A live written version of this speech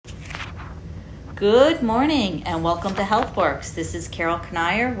Good morning and welcome to HealthWorks. This is Carol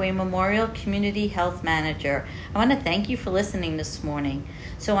Knier, Wayne Memorial Community Health Manager. I want to thank you for listening this morning.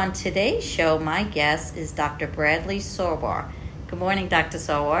 So on today's show, my guest is Dr. Bradley Serwer. Good morning, Dr.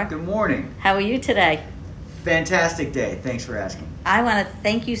 Serwer. Good morning. How are you today? Fantastic day. Thanks for asking. I want to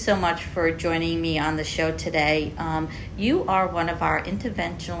thank you so much for joining me on the show today. You are one of our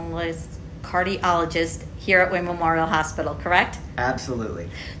interventionalist cardiologists here at Wayne Memorial Hospital, correct? Absolutely.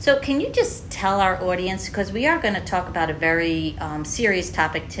 So can you just tell our audience, because we are going to talk about a very serious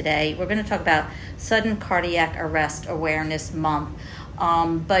topic today. We're going to talk about Sudden Cardiac Arrest Awareness Month.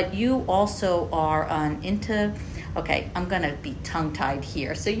 But you also are an I'm going to be tongue-tied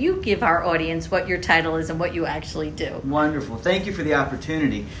here. So you give our audience what your title is and what you actually do. Wonderful. Thank you for the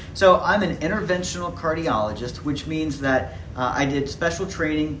opportunity. So I'm an interventional cardiologist, which means that I did special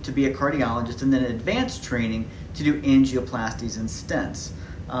training to be a cardiologist and then advanced training to do angioplasties and stents.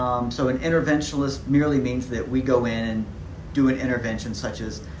 So an interventionalist merely means that we go in and do an intervention such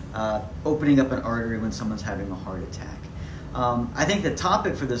as opening up an artery when someone's having a heart attack. I think the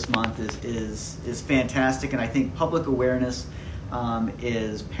topic for this month is fantastic, and I think public awareness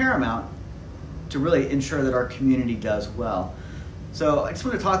is paramount to really ensure that our community does well. So I just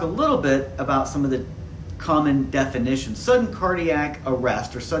want to talk a little bit about some of the common definitions. Sudden cardiac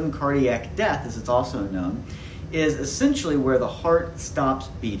arrest, or sudden cardiac death as it's also known, is essentially where the heart stops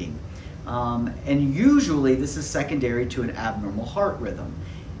beating. And usually this is secondary to an abnormal heart rhythm.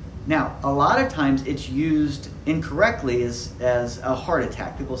 Now, a lot of times it's used incorrectly as a heart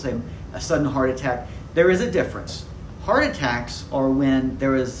attack. People say a sudden heart attack. There is a difference. Heart attacks are when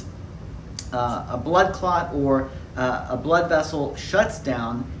there is a blood clot or a blood vessel shuts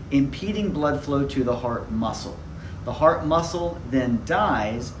down, impeding blood flow to the heart muscle. The heart muscle then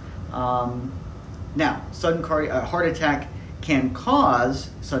dies. Now, heart attack can cause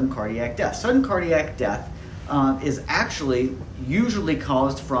sudden cardiac death. Sudden cardiac death is actually usually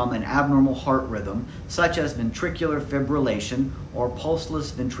caused from an abnormal heart rhythm, such as ventricular fibrillation or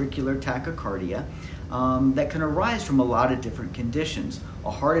pulseless ventricular tachycardia, that can arise from a lot of different conditions.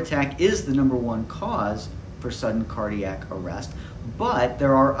 A heart attack is the number one cause for sudden cardiac arrest, but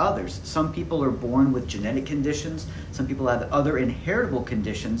there are others. Some people are born with genetic conditions. Some people have other inheritable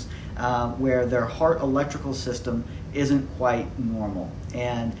conditions where their heart electrical system isn't quite normal,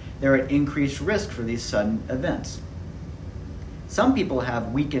 and they're at increased risk for these sudden events. Some people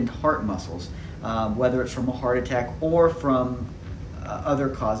have weakened heart muscles, whether it's from a heart attack or from other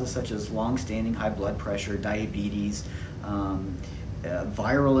causes such as long-standing high blood pressure, diabetes,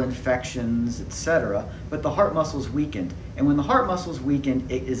 viral infections, etc. But the heart muscle is weakened. And when the heart muscle is weakened,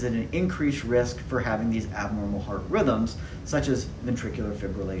 it is at an increased risk for having these abnormal heart rhythms, such as ventricular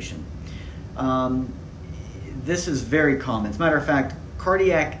fibrillation. This is very common. As a matter of fact,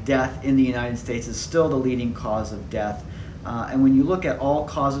 cardiac death in the United States is still the leading cause of death. And when you look at all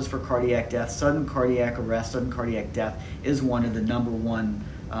causes for cardiac death, sudden cardiac arrest, sudden cardiac death is one of the number one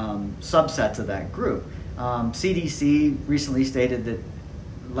subsets of that group. CDC recently stated that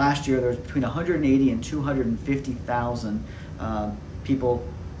last year there was between 180 and 250,000 people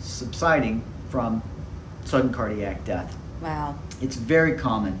subsiding from sudden cardiac death. Wow. It's very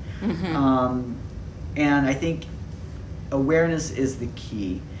common. Mm-hmm. And I think awareness is the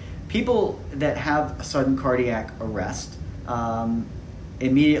key. People that have a sudden cardiac arrest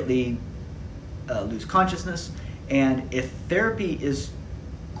immediately lose consciousness, and if therapy is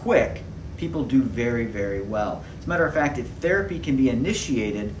quick, people do very, very well. As a matter of fact, if therapy can be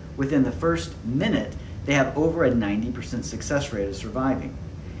initiated within the first minute, they have over a 90% success rate of surviving.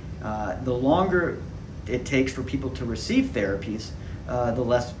 The longer it takes for people to receive therapies, the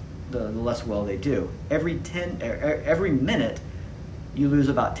less well they do. Every minute, you lose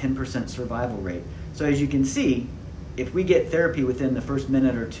about 10% survival rate. So as you can see, if we get therapy within the first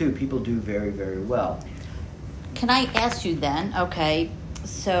minute or two, people do very, very well. Can I ask you then,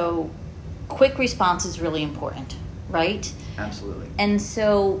 so quick response is really important, right? Absolutely. And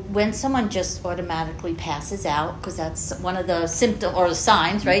so when someone just automatically passes out, because that's one of the symptoms or the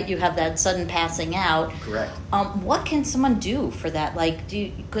signs, right? You have that sudden passing out. Correct. What can someone do for that?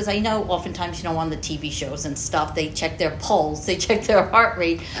 Because I know oftentimes, on the TV shows and stuff, they check their pulse, they check their heart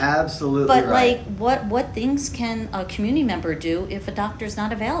rate. Absolutely. But right. what things can a community member do if a doctor's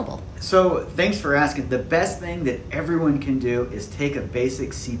not available? So thanks for asking. The best thing that everyone can do is take a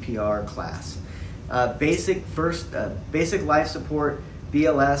basic CPR class. Basic life support,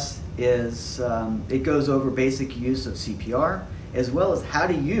 BLS, is it goes over basic use of CPR as well as how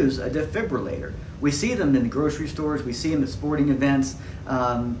to use a defibrillator. We see them in the grocery stores, we see them at sporting events.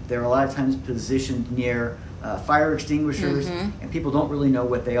 They're a lot of times positioned near fire extinguishers, and people don't really know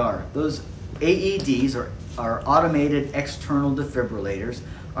what they are. Those AEDs, or automated external defibrillators,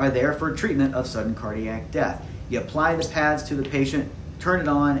 are there for treatment of sudden cardiac death. You apply the pads to the patient, turn it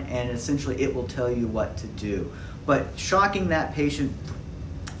on, and essentially it will tell you what to do. But shocking that patient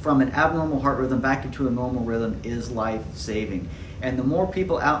from an abnormal heart rhythm back into a normal rhythm is life-saving. And the more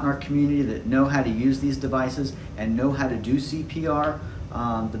people out in our community that know how to use these devices and know how to do CPR,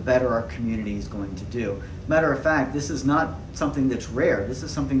 the better our community is going to do. Matter of fact, this is not something that's rare. This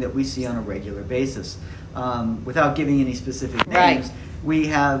is something that we see on a regular basis. Without giving any specific names, Right. We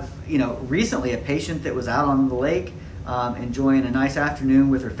have, recently a patient that was out on the lake enjoying a nice afternoon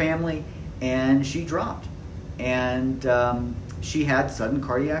with her family, and she dropped. And she had sudden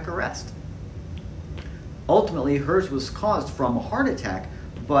cardiac arrest. Ultimately, hers was caused from a heart attack,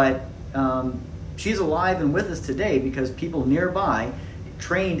 but she's alive and with us today because people nearby,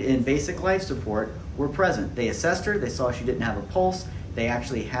 trained in basic life support, were present. They assessed her, they saw she didn't have a pulse, they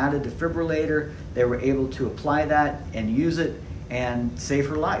actually had a defibrillator, they were able to apply that and use it and save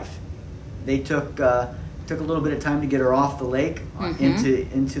her life. They took a little bit of time to get her off the lake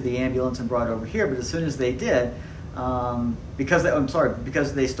into the ambulance and brought her over here, but as soon as they did, because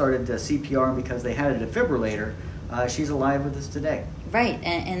they started CPR and because they had a defibrillator, she's alive with us today. Right,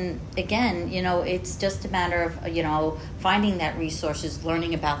 and again, it's just a matter of, finding that resources,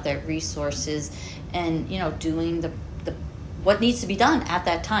 learning about that resources, and, doing the what needs to be done at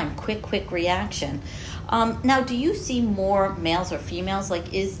that time, quick reaction. Now, do you see more males or females?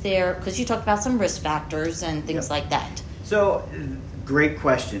 Like, is there, because you talked about some risk factors and things like that. So, great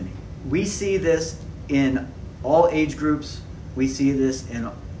question. We see this in all age groups. We see this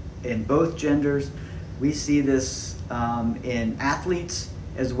in both genders. We see this in athletes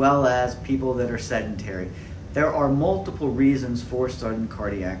as well as people that are sedentary. There are multiple reasons for sudden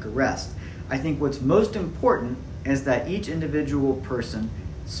cardiac arrest. I think what's most important is that each individual person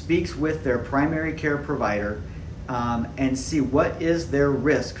speaks with their primary care provider and see what is their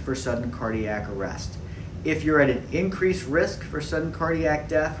risk for sudden cardiac arrest. If you're at an increased risk for sudden cardiac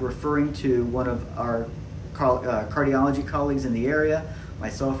death, referring to one of our cardiology colleagues in the area,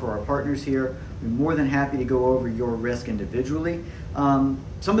 myself or our partners here, we're more than happy to go over your risk individually.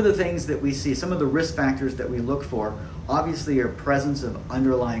 Some of the things that we see, some of the risk factors that we look for, obviously are presence of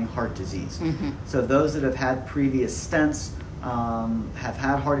underlying heart disease. So those that have had previous stents, have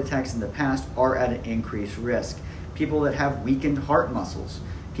had heart attacks in the past, are at an increased risk. People that have weakened heart muscles,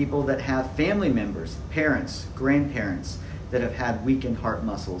 people that have family members, parents, grandparents that have had weakened heart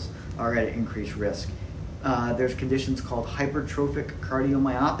muscles are at an increased risk. There's conditions called hypertrophic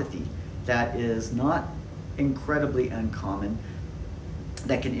cardiomyopathy that is not incredibly uncommon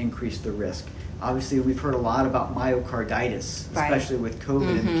that can increase the risk. Obviously, we've heard a lot about myocarditis, especially with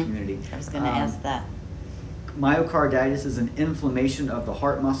COVID in the community. I was going to ask that. Myocarditis is an inflammation of the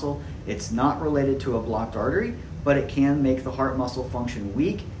heart muscle. It's not related to a blocked artery, but it can make the heart muscle function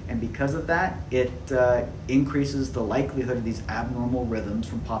weak, and because of that, it increases the likelihood of these abnormal rhythms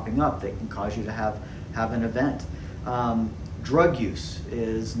from popping up that can cause you to have an event. Drug use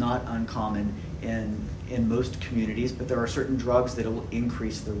is not uncommon in most communities, but there are certain drugs that will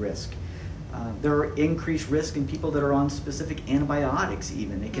increase the risk. There are increased risk in people that are on specific antibiotics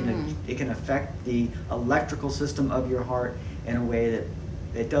even. It can affect the electrical system of your heart in a way that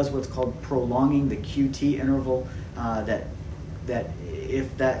it does what's called prolonging the QT interval, that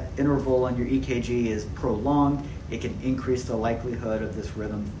if that interval on your EKG is prolonged, it can increase the likelihood of this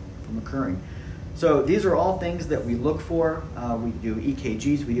rhythm from occurring. So these are all things that we look for. We do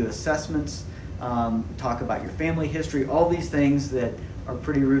EKGs, we do assessments, talk about your family history. All these things that are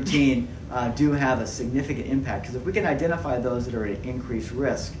pretty routine do have a significant impact, because if we can identify those that are at increased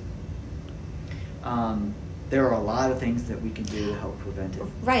risk, there are a lot of things that we can do to help prevent it.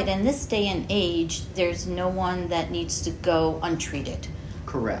 Right, and this day and age, there's no one that needs to go untreated.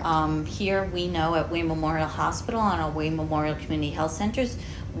 Correct. Here we know at Wayne Memorial Hospital and our Wayne Memorial Community Health Centers,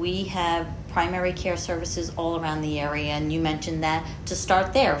 we have primary care services all around the area, and you mentioned that to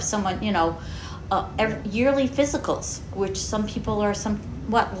start there. If someone, yearly physicals, which some people are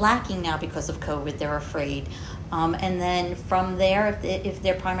somewhat lacking now because of COVID, they're afraid. And then from there, if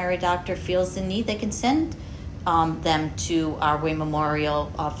their primary doctor feels the need, they can send them to our Wayne Memorial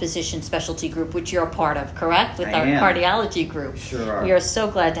Physician Specialty Group, which you're a part of, correct? With our cardiology group. Sure are. We are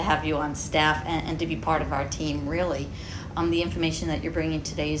so glad to have you on staff and to be part of our team, really. The information that you're bringing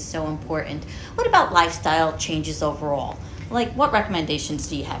today is so important. What about lifestyle changes overall? Like, what recommendations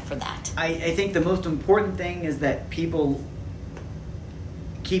do you have for that? I think the most important thing is that people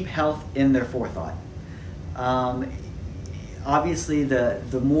keep health in their forethought. Obviously,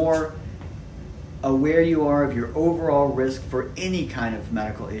 the more aware you are of your overall risk for any kind of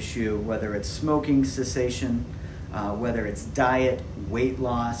medical issue, whether it's smoking cessation, whether it's diet, weight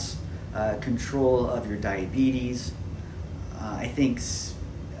loss, control of your diabetes. I think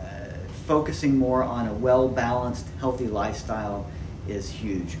focusing more on a well-balanced, healthy lifestyle is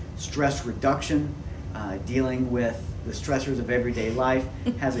huge. Stress reduction, dealing with the stressors of everyday life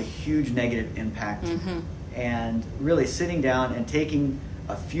has a huge negative impact. And really sitting down and taking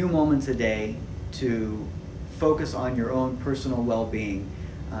a few moments a day to focus on your own personal well-being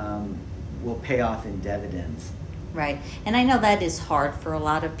will pay off in dividends. Right. And I know that is hard for a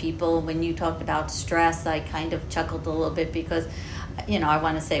lot of people. When you talked about stress, I kind of chuckled a little bit because, I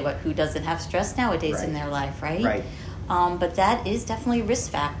want to say, who doesn't have stress nowadays in their life, right? Right. But that is definitely a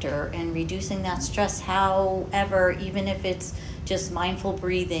risk factor in reducing that stress. However, even if it's just mindful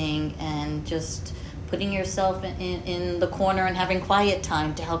breathing and just putting yourself in the corner and having quiet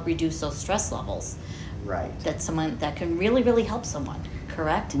time to help reduce those stress levels. Right. That can really, really help someone,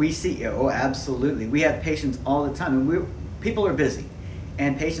 correct? We see, absolutely. We have patients all the time, and people are busy.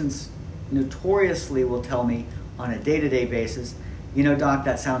 And patients notoriously will tell me on a day-to-day basis, doc,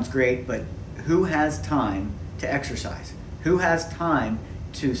 that sounds great, but who has time to exercise? Who has time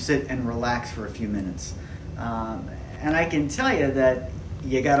to sit and relax for a few minutes? And I can tell you that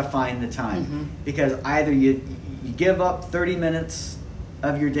you got to find the time, because either you give up 30 minutes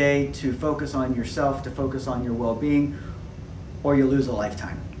of your day to focus on yourself, to focus on your well-being, or you lose a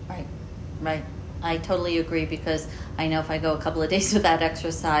lifetime. Right. I totally agree, because I know if I go a couple of days without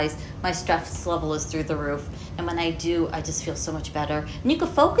exercise, my stress level is through the roof. And when I do, I just feel so much better. And you can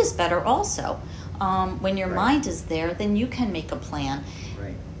focus better also. When your mind is there, then you can make a plan.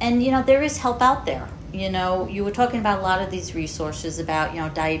 Right. And, there is help out there. You were talking about a lot of these resources about,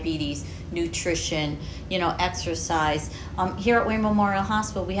 diabetes, nutrition, exercise. Here at Wayne Memorial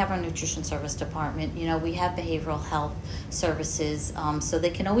Hospital, we have our nutrition service department. We have behavioral health services. So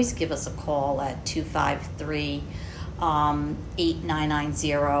they can always give us a call at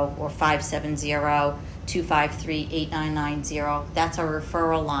 253-8990 or 570-253-8990. That's our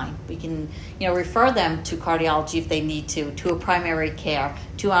referral line. We can, refer them to cardiology if they need to a primary care,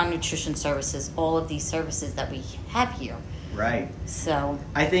 to our nutrition services, all of these services that we have here. Right. So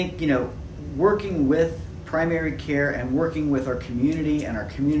I think, working with primary care and working with our community and our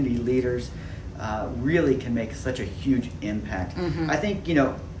community leaders really can make such a huge impact. I think,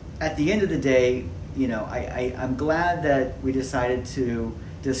 at the end of the day, I'm glad that we decided to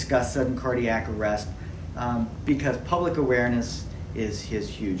discuss sudden cardiac arrest because public awareness is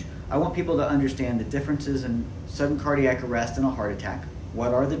huge. I want people to understand the differences in sudden cardiac arrest and a heart attack.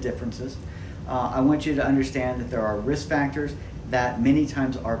 What are the differences? I want you to understand that there are risk factors that many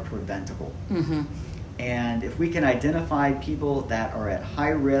times are preventable. And if we can identify people that are at high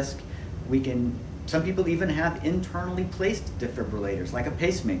risk, some people even have internally placed defibrillators, like a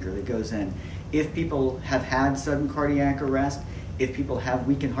pacemaker that goes in. If people have had sudden cardiac arrest, if people have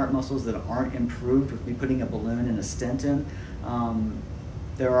weakened heart muscles that aren't improved with me putting a balloon and a stent in,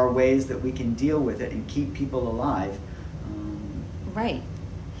 there are ways that we can deal with it and keep people alive. Right.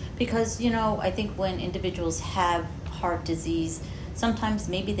 Because, I think when individuals have heart disease, sometimes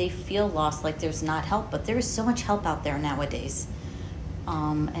maybe they feel lost, like there's not help, but there is so much help out there nowadays.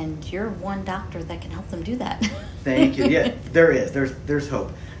 And you're one doctor that can help them do that. Thank you. Yeah, there is. There's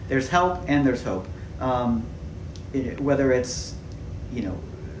hope. There's help and there's hope. Whether it's,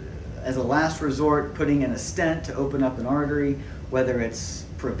 as a last resort, putting in a stent to open up an artery, whether it's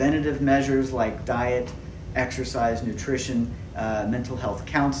preventative measures like diet, exercise, nutrition, mental health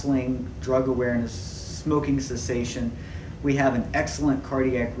counseling, drug awareness, smoking cessation. We have an excellent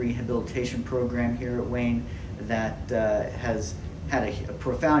cardiac rehabilitation program here at Wayne that has had a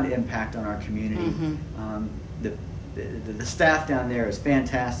profound impact on our community. The staff down there is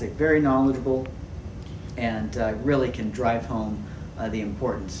fantastic, very knowledgeable, and really can drive home the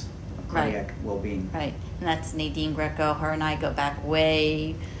importance of cardiac well-being. Right, and that's Nadine Greco. Her and I go back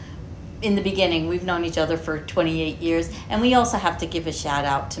way in the beginning. We've known each other for 28 years, and we also have to give a shout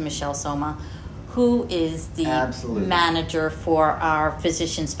out to Michelle Soma, who is the manager for our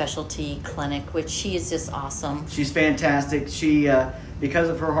physician specialty clinic, which she is just awesome. She's fantastic. She, because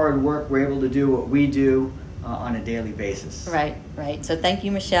of her hard work, we're able to do what we do on a daily basis. Right. So thank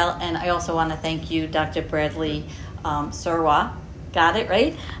you, Michelle. And I also want to thank you, Dr. Bradley Serwer, got it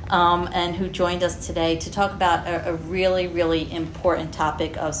right? And who joined us today to talk about a really, really important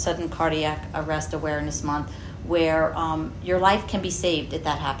topic of Sudden Cardiac Arrest Awareness Month, where your life can be saved if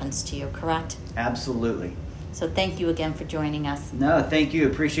that happens to you, correct? Absolutely. So thank you again for joining us. No, thank you.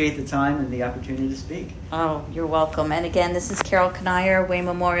 Appreciate the time and the opportunity to speak. Oh, you're welcome. And again, this is Carol Kanier, Wayne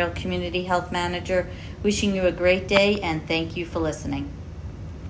Memorial Community Health Manager, wishing you a great day, and thank you for listening.